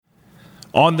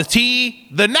On the tee,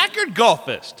 the knackered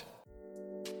golfist.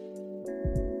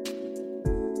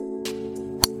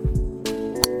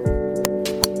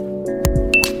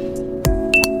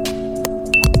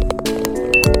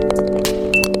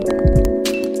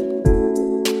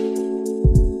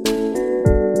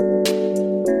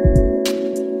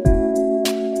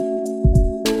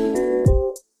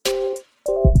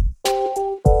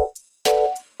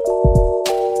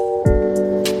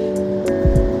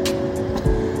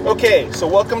 Okay, so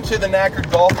welcome to the Knackered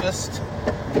Golfist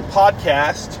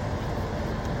podcast.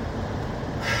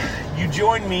 You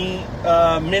joined me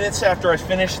minutes after I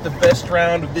finished the best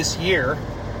round of this year,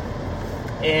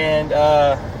 and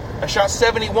I shot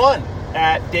 71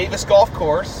 at Davis Golf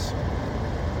Course,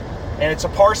 and it's a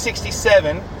par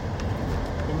 67.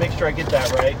 Let me make sure I get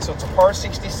that right. So it's a par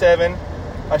 67.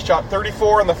 I shot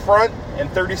 34 on the front and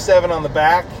 37 on the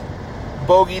back.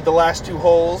 Bogeyed the last two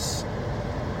holes.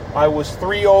 I was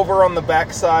 3 over on the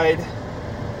backside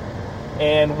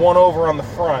and 1 over on the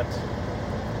front.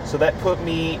 So that put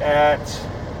me at,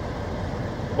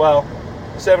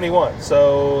 71.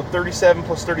 So 37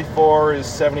 plus 34 is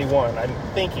 71. I'm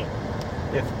thinking,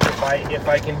 if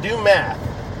I can do math.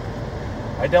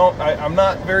 I'm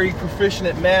not very proficient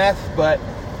at math, but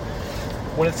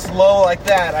when it's low like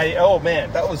that,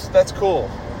 that's cool.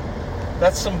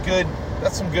 That's some good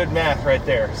math right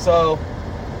there. So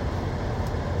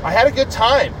I had a good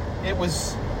time.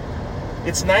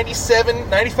 It's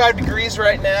 95 degrees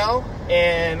right now,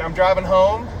 and I'm driving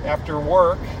home after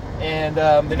work, and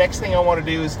the next thing I want to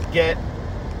do is get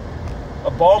a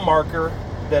ball marker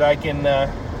that I can, I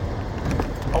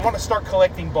want to start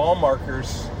collecting ball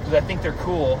markers because I think they're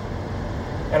cool,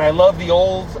 and I love the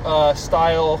old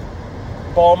style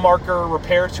ball marker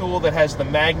repair tool that has the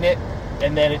magnet,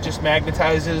 and then it just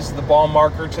magnetizes the ball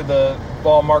marker to the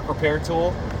ball mark repair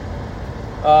tool.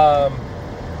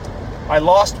 I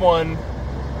lost one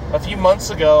a few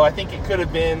months ago. I think it could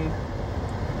have been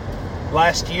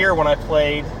last year when I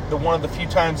played, one of the few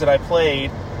times that I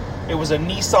played. It was a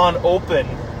Nissan Open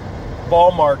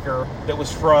ball marker that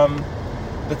was from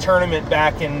the tournament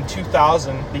back in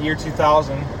 2000, the year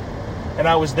 2000, and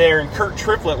I was there, and Kurt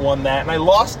Triplett won that, and I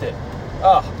lost it.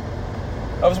 That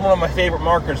was one of my favorite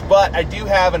markers, but I do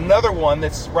have another one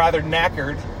that's rather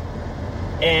knackered,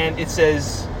 and it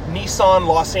says Nissan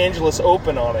Los Angeles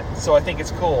Open on it, so I think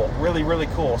it's cool, really, really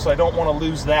cool. So I don't want to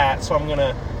lose that, so I'm going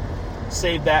to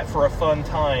save that for a fun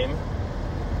time.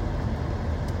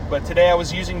 But today I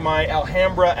was using my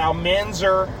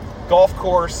Almanzar Golf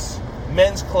Course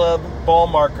Men's Club ball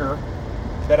marker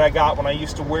that I got when I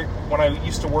used to work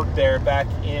there back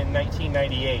in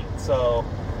 1998. So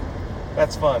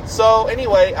that's fun. So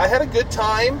anyway, I had a good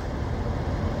time.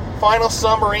 Final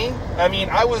summary,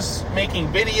 I was making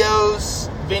videos,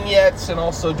 vignettes, and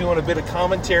also doing a bit of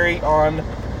commentary on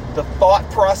the thought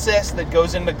process that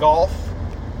goes into golf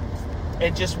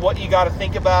and just what you got to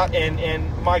think about.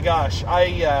 And my gosh,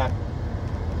 I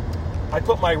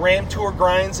put my Ram Tour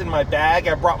grinds in my bag.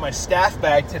 I brought my staff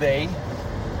bag today,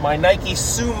 my Nike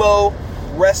Sumo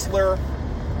Wrestler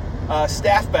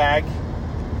staff bag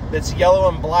that's yellow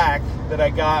and black that I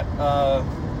got.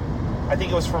 I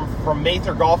think it was from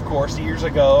Mather Golf Course years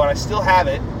ago, and I still have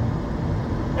it,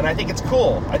 and I think it's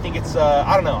cool. I think it's,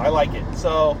 I don't know, I like it.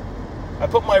 So I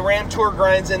put my Ram Tour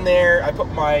grinds in there. I put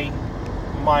my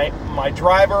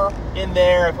driver in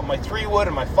there. I put my 3-wood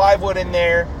and my 5-wood in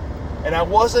there, and I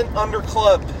wasn't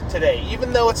underclubbed today.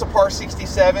 Even though it's a par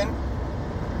 67,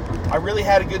 I really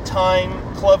had a good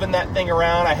time clubbing that thing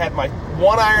around. I had my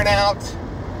 1-iron out,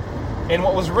 and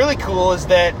what was really cool is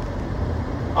that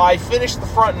I finished the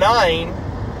front 9,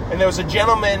 and there was a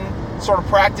gentleman sort of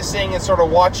practicing and sort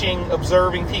of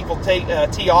observing people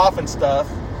tee off and stuff.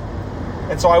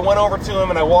 And so I went over to him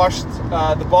and I washed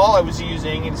the ball I was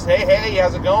using, and he said, hey,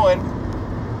 how's it going?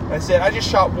 And I said, I just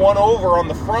shot 1 over on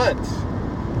the front.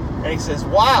 And he says,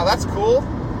 wow, that's cool.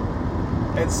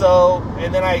 And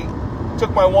then I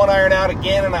took my 1-iron out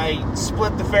again, and I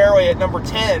split the fairway at number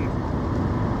 10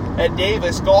 at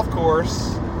Davis Golf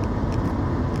Course.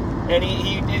 And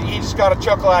he just got a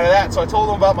chuckle out of that. So I told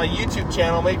him about my YouTube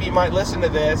channel. Maybe you might listen to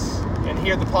this and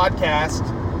hear the podcast.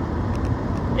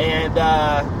 And,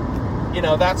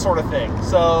 that sort of thing.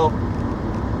 So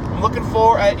I'm looking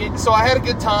so I had a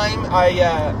good time.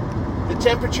 The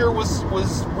temperature was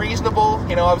reasonable.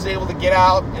 I was able to get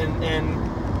out, and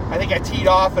I think I teed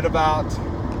off at about,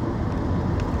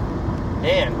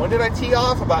 when did I tee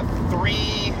off? About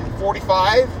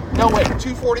 3:45? No, wait,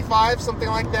 2:45, something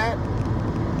like that.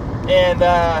 And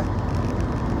I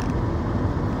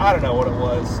don't know what it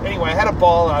was. Anyway, I had a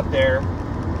ball out there,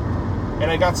 and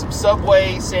I got some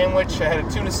Subway sandwich. I had a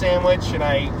tuna sandwich, and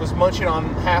I was munching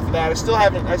on half of that. I still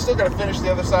got to finish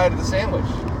the other side of the sandwich.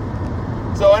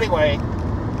 So anyway,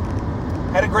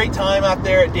 had a great time out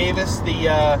there at Davis.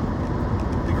 The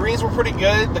greens were pretty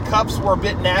good. The cups were a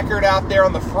bit knackered out there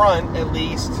on the front, at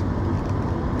least.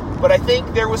 But I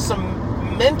think there was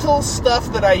some mental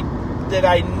stuff that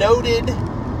I noted.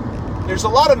 There's a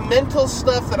lot of mental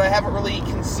stuff that I haven't really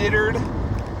considered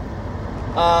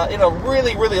in a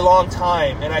really, really long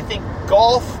time. And I think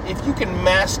golf, if you can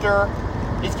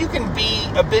be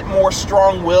a bit more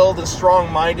strong-willed and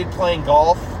strong-minded playing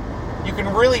golf, you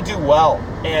can really do well.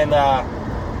 And,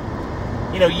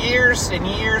 years and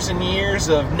years and years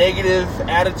of negative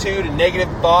attitude and negative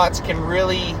thoughts can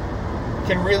really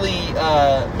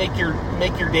make your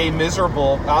day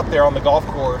miserable out there on the golf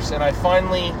course. And I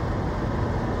finally,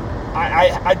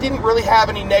 I didn't really have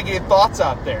any negative thoughts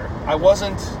out there. I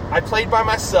played by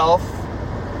myself,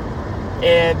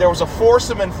 and there was a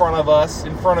foursome in front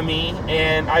of me,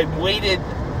 and I waited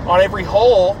on every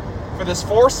hole for this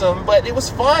foursome, but it was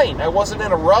fine. I wasn't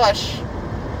in a rush.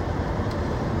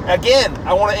 Again,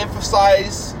 I want to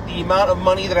emphasize the amount of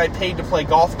money that I paid to play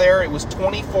golf there. It was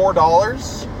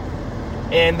 $24,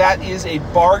 and that is a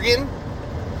bargain,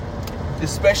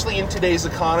 especially in today's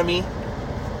economy.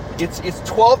 It's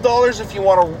 $12 if you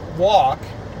want to walk,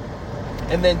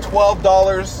 and then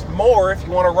 $12 more if you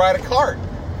want to ride a cart.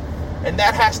 And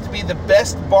that has to be the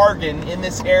best bargain in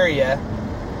this area.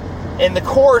 And the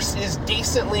course is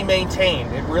decently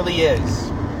maintained. It really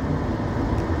is.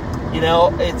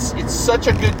 It's such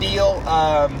a good deal.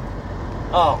 I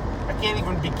can't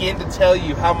even begin to tell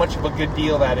you how much of a good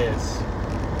deal that is.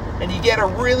 And you get a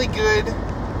really good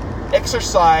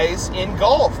exercise in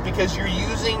golf because you're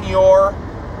using your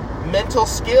mental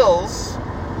skills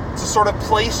to sort of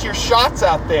place your shots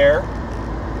out there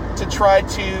to try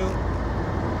to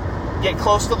get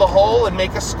close to the hole and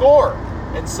make a score.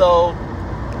 And so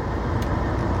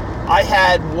I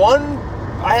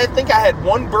think I had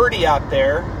one birdie out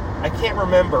there. I can't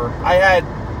remember. I had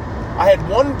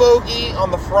one bogey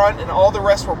on the front, and all the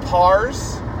rest were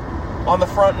pars on the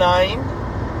front 9.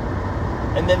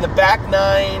 And then the back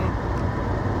nine,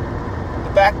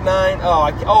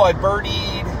 I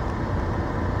birdied,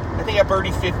 I think I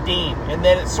birdied 15. And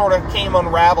then it sort of came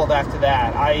unraveled after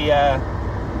that.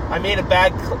 I made a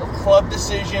bad club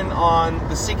decision on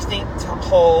the 16th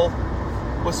hole,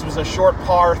 which was a short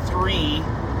par 3.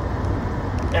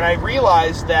 And I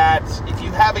realized that if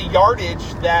you have a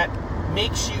yardage that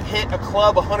makes you hit a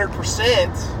club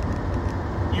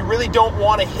 100%, you really don't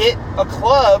want to hit a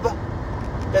club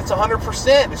that's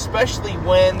 100%, especially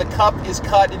when the cup is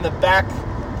cut in the back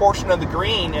portion of the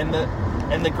green and the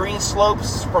green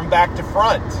slopes from back to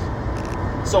front.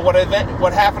 So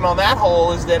what happened on that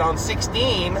hole is that on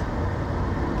 16,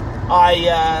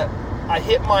 I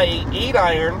hit my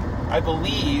 8-iron, I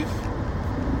believe,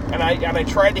 and I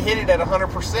tried to hit it at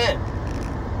 100%.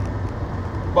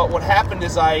 But what happened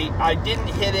is I didn't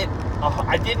hit it.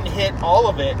 I didn't hit all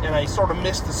of it, and I sort of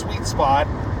missed the sweet spot.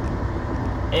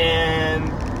 And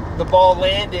the ball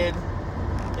landed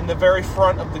in the very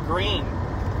front of the green.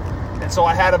 And so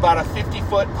I had about a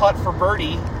 50-foot putt for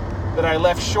birdie that I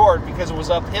left short because it was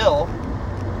uphill.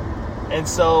 And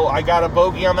so I got a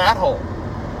bogey on that hole.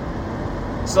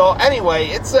 So anyway,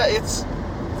 it's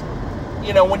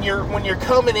when you're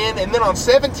coming in, and then on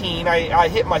 17, I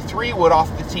hit my 3-wood off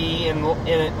the tee, and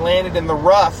it landed in the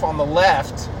rough on the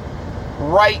left,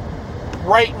 right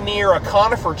near a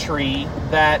conifer tree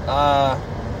that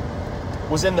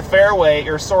was in the fairway,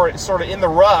 or sort of in the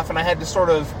rough, and I had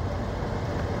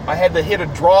to hit a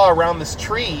draw around this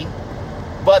tree,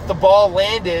 but the ball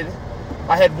landed.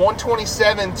 I had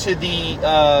 127 to the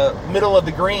middle of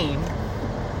the green,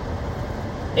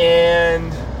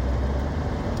 and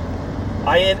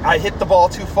I hit the ball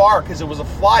too far because it was a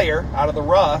flyer out of the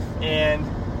rough, and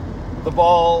the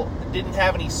ball didn't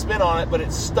have any spin on it, but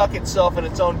it stuck itself in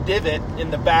its own divot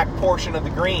in the back portion of the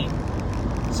green.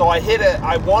 So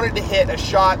I wanted to hit a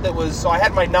shot that was, so I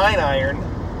had my 9-iron,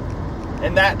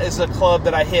 and that is a club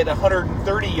that I hit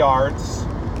 130 yards.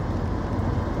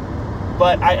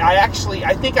 But I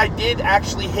think I did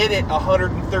actually hit it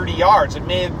 130 yards. It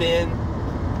may have been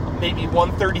maybe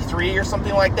 133 or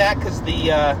something like that, because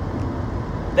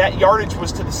that yardage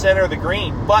was to the center of the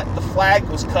green, but the flag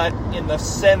was cut in the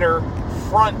center,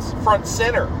 front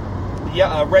center,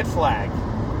 the red flag.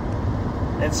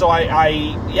 And so I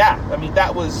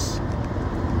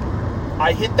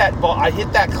hit that ball. I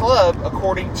hit that club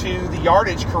according to the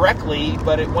yardage correctly,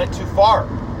 but it went too far.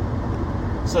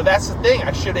 So that's the thing.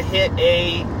 I should have hit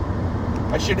a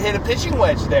pitching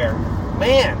wedge there.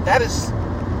 Man, that is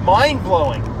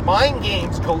mind-blowing. mind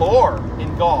games galore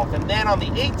in golf. And then on the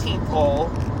 18th hole,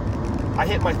 I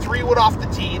hit my 3-wood off the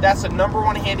tee. That's a number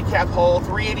 1 handicap hole,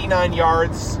 389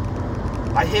 yards.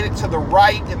 I hit it to the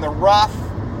right in the rough,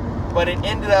 but it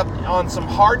ended up on some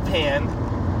hard pan,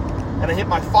 and I hit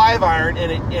my 5-iron,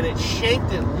 and it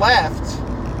shanked it left,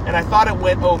 and I thought it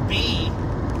went OB,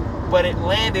 but it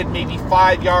landed maybe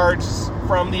 5 yards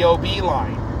from the OB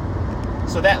line.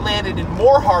 So that landed in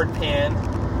more hard pan,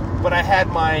 but I had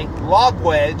my lob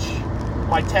wedge,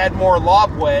 my Tadmore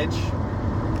lob wedge,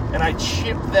 and I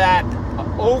chipped that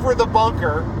over the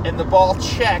bunker, and the ball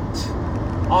checked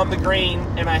on the green,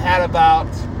 and I had about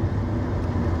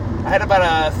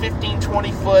a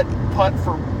 15-20 foot putt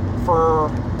for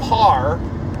par,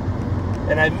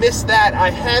 and I missed that. I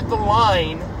had the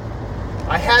line.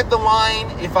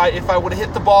 If I would have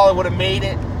hit the ball, I would have made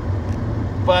it,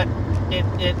 but it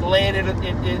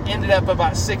ended up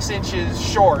about 6 inches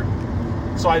short,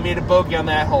 so I made a bogey on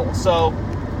that hole. So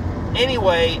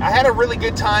anyway, I had a really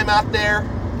good time out there,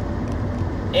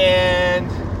 and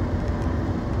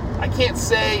I can't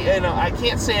say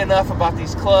enough about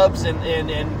these clubs and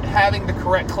having the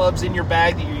correct clubs in your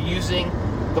bag that you're using.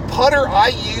 The putter I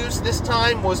used this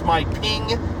time was my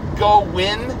Ping Go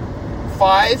Win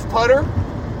 5 putter,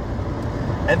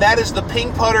 and that is the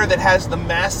Ping putter that has the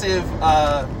massive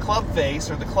club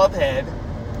face or the club head,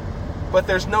 but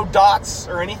there's no dots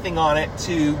or anything on it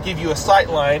to give you a sight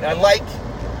line. I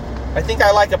think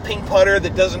I like a Ping putter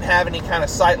that doesn't have any kind of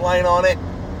sight line on it.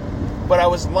 But I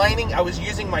was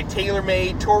using my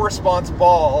TaylorMade Tour Response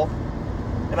ball,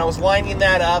 and I was lining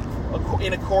that up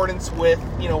in accordance with,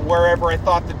 wherever I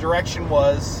thought the direction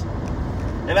was.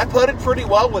 And I putted pretty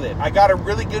well with it. I got a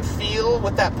really good feel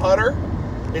with that putter.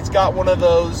 It's got one of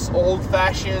those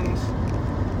old-fashioned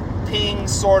Ping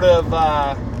sort of,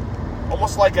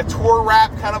 almost like a tour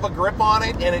wrap kind of a grip on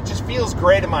it, and it just feels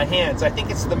great in my hands. I think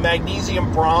it's the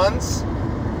magnesium bronze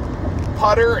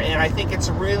putter, and I think it's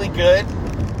really good.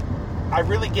 I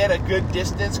really get a good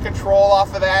distance control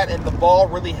off of that, and the ball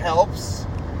really helps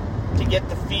to get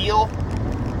the feel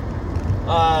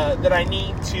that I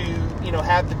need to,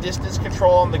 have the distance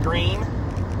control on the green.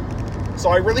 So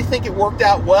I really think it worked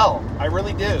out well. I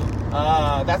really do.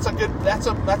 That's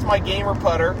my gamer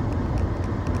putter.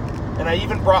 And I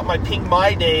even brought my Ping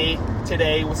My Day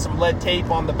today with some lead tape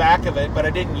on the back of it, but I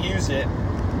didn't use it.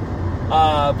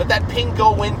 But that Ping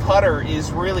Go Win putter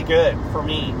is really good for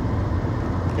me.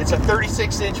 It's a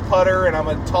 36-inch putter, and I'm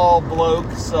a tall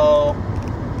bloke, so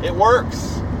it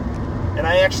works. And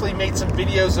I actually made some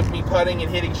videos of me putting and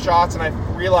hitting shots, and I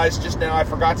realized just now I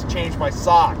forgot to change my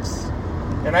socks.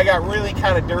 And I got really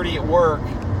kind of dirty at work.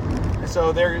 And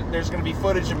so there's going to be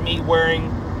footage of me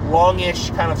wearing longish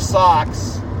kind of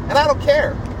socks. And I don't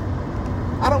care.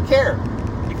 I don't care.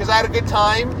 Because I had a good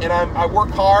time, and I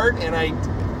worked hard, and I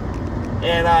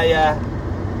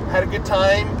had a good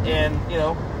time, and,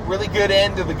 really good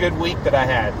end to the good week that I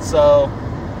had. So,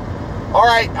 all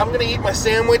right, I'm going to eat my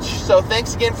sandwich. So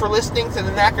thanks again for listening to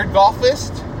the Knackered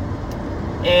Golfist.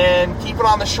 And keep it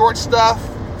on the short stuff.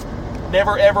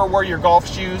 Never ever wear your golf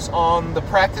shoes on the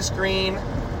practice green.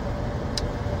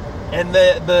 And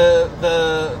the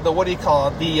what do you call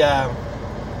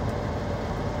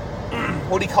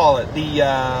it?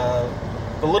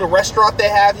 The little restaurant they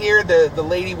have here, the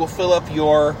lady will fill up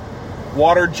your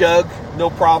water jug, no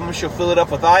problem. She'll fill it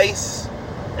up with ice,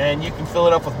 and you can fill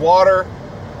it up with water.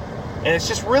 And it's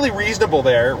just really reasonable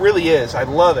there. It really is. I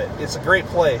love it. It's a great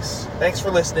place. Thanks for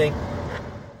listening.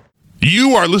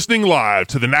 You are listening live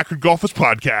to the Knackered Golfist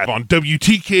Podcast on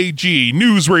WTKG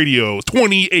News Radio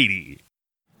 2080.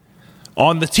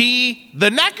 On the tee, the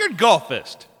Knackered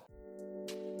Golfist.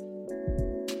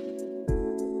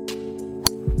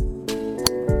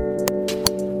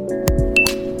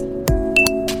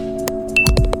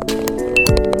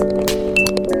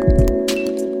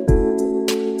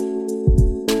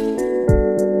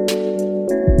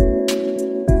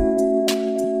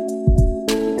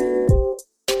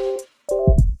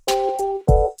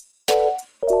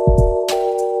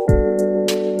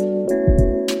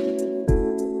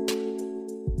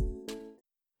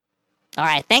 All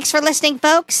right, thanks for listening,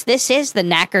 folks. This is the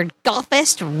Knackered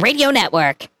Golfist Radio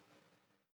Network.